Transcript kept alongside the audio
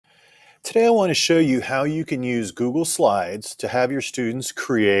Today I want to show you how you can use Google Slides to have your students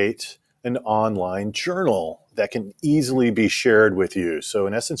create an online journal that can easily be shared with you. So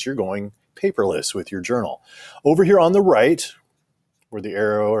in essence, you're going paperless with your journal. Over here on the right, where the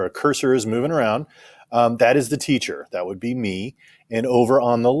arrow or a cursor is moving around, that is the teacher. That would be me. And over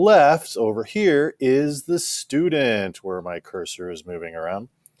on the left, over here, is the student, where my cursor is moving around.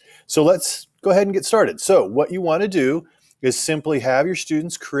 So let's go ahead and get started. So what you want to do is simply have your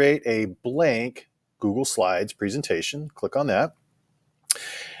students create a blank Google Slides presentation. Click on that.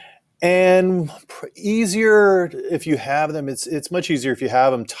 And easier if you have them, it's much easier if you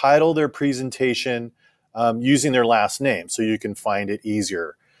have them title their presentation using their last name so you can find it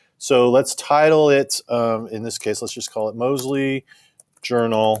easier. So let's title it, in this case, let's just call it Mosley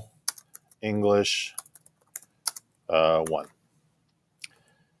Journal English 1.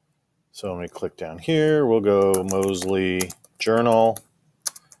 So let me click down here. We'll go Mosley Journal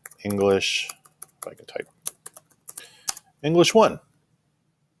English, if I can type, English 1.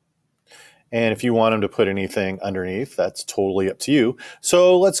 And if you want them to put anything underneath, that's totally up to you.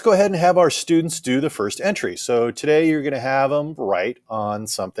 So let's go ahead and have our students do the first entry. So today you're going to have them write on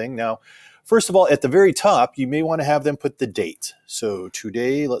something. Now, first of all, at the very top, you may want to have them put the date. So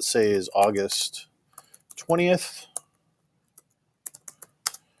today, let's say, is August 20th.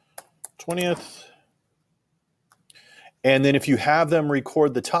 And then if you have them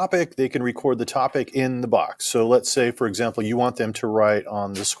record the topic, they can record the topic in the box. So let's say, for example, you want them to write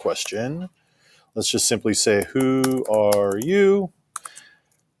on this question. Let's just simply say, who are you?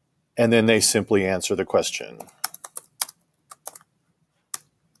 And then they simply answer the question.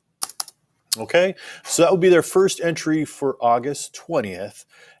 Okay, so that would be their first entry for August 20th.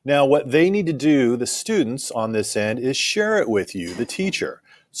 Now what they need to do, the students on this end, is share it with you, the teacher.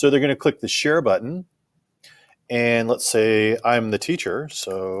 So they're going to click the share button. And let's say I'm the teacher,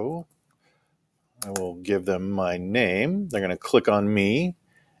 so I will give them my name. They're going to click on me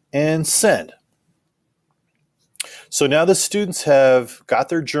and send. So now the students have got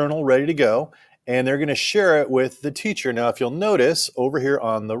their journal ready to go, and they're going to share it with the teacher. Now, if you'll notice over here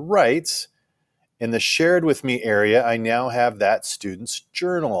on the right, in the shared with me area, I now have that student's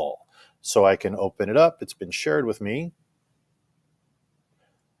journal. So I can open it up. It's been shared with me.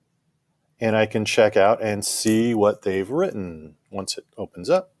 And I can check out and see what they've written once it opens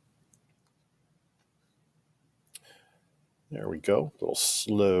up. There we go, a little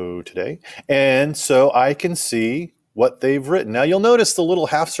slow today. And so I can see what they've written. Now you'll notice the little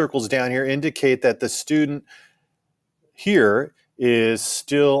half circles down here indicate that the student here is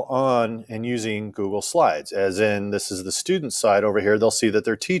still on and using Google Slides, as in this is the student side over here. They'll see that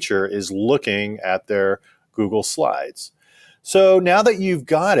their teacher is looking at their Google Slides. So now that you've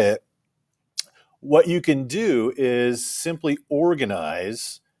got it, what you can do is simply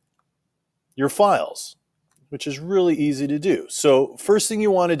organize your files, which is really easy to do. So first thing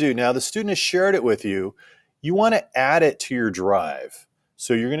you want to do, now the student has shared it with you, you want to add it to your drive.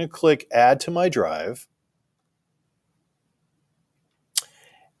 So you're going to click Add to My Drive.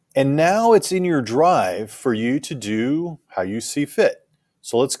 And now it's in your drive for you to do how you see fit.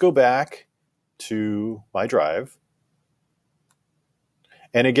 So let's go back to my drive.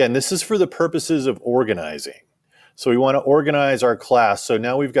 And again, this is for the purposes of organizing. So we want to organize our class. So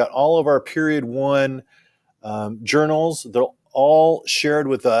now we've got all of our period 1 journals. They're all shared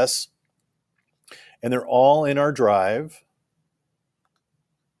with us, and they're all in our drive.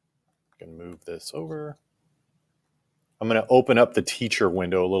 I can move this over. I'm going to open up the teacher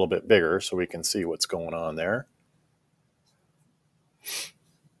window a little bit bigger so we can see what's going on there.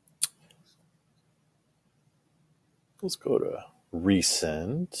 Let's go to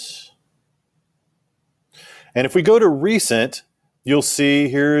Recent. And if we go to Recent, you'll see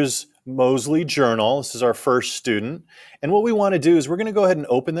here's Mosley Journal. This is our first student. And what we want to do is we're going to go ahead and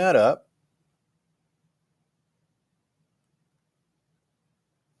open that up.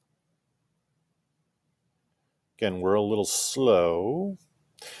 Again, we're a little slow.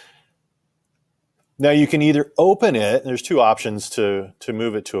 Now you can either open it, there's two options to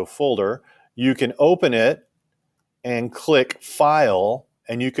move it to a folder. You can open it and click File,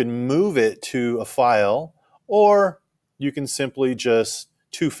 and you can move it to a file, or you can simply just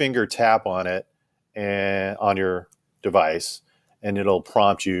two-finger tap on it and on your device, and it'll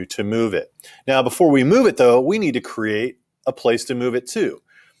prompt you to move it. Now, before we move it, though, we need to create a place to move it to.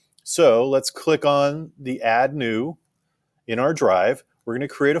 So let's click on the Add New in our drive. We're going to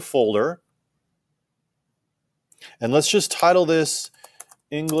create a folder, and let's just title this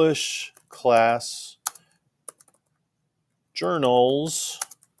English Class Journals,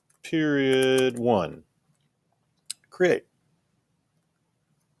 period 1. Create.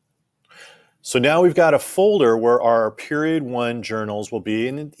 So now we've got a folder where our period 1 journals will be,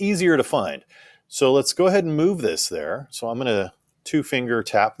 and it's easier to find. So let's go ahead and move this there. So I'm going to 2-finger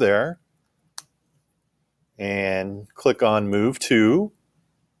tap there and click on Move To.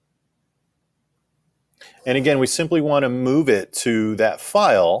 And again, we simply want to move it to that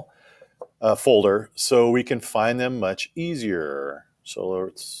file folder so we can find them much easier. So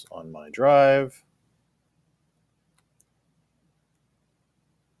it's on my drive.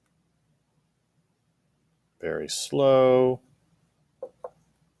 Very slow.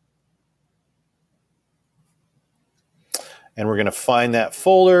 And we're going to find that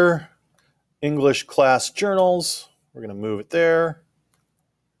folder, English Class Journals. We're going to move it there.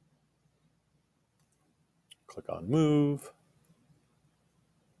 Click on Move.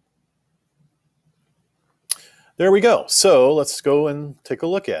 There we go. So let's go and take a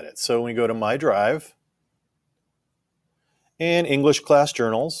look at it. So we go to My Drive and English Class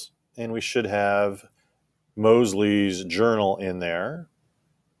Journals, and we should have Mosley's journal in there.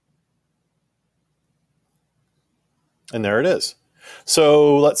 And there it is.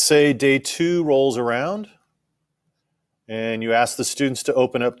 So let's say day 2 rolls around and you ask the students to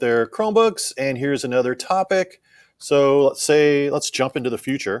open up their Chromebooks, and here's another topic. So let's jump into the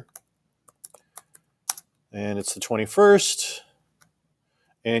future. And it's the 21st.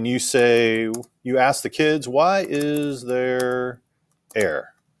 And you ask the kids, why is there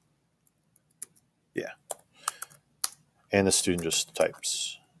air? Yeah. And the student just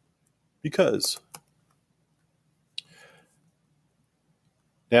types, because.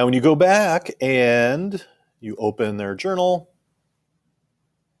 Now, when you go back and you open their journal,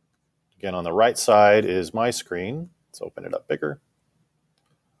 again, on the right side is my screen. Let's open it up bigger.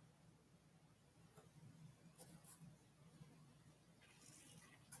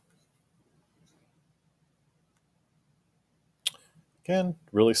 Again,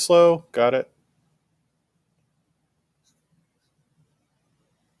 really slow. Got it.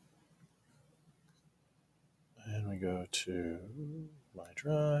 And we go to My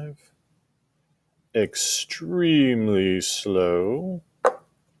Drive. Extremely slow.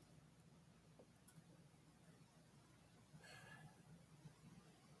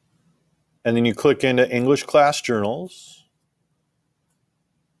 And then you click into English Class Journals.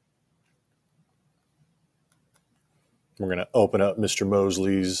 We're going to open up Mr.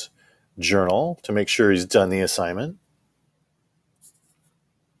 Mosley's journal to make sure he's done the assignment.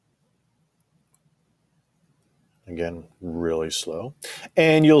 Again, really slow.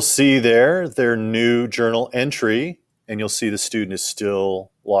 And you'll see there their new journal entry, and you'll see the student is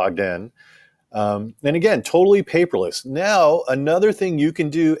still logged in. And again, totally paperless. Now, another thing you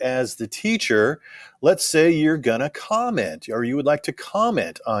can do as the teacher, let's say you're going to comment, or you would like to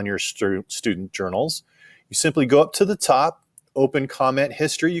comment on your student journals. You simply go up to the top, open comment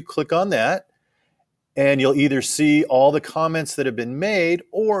history, you click on that, and you'll either see all the comments that have been made,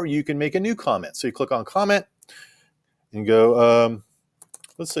 or you can make a new comment. So you click on comment and go,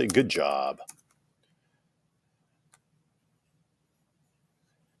 let's say, good job.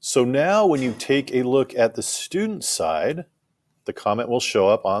 So now when you take a look at the student side, the comment will show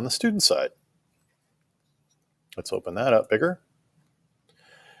up on the student side. Let's open that up bigger.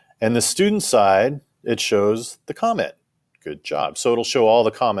 And the student side, it shows the comment. Good job. So it'll show all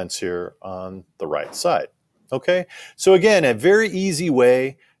the comments here on the right side. Okay, so again, a very easy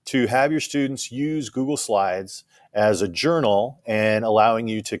way to have your students use Google Slides as a journal and allowing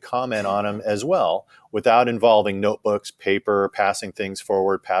you to comment on them as well without involving notebooks, paper, passing things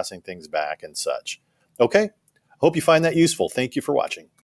forward, passing things back, and such. Okay, hope you find that useful. Thank you for watching.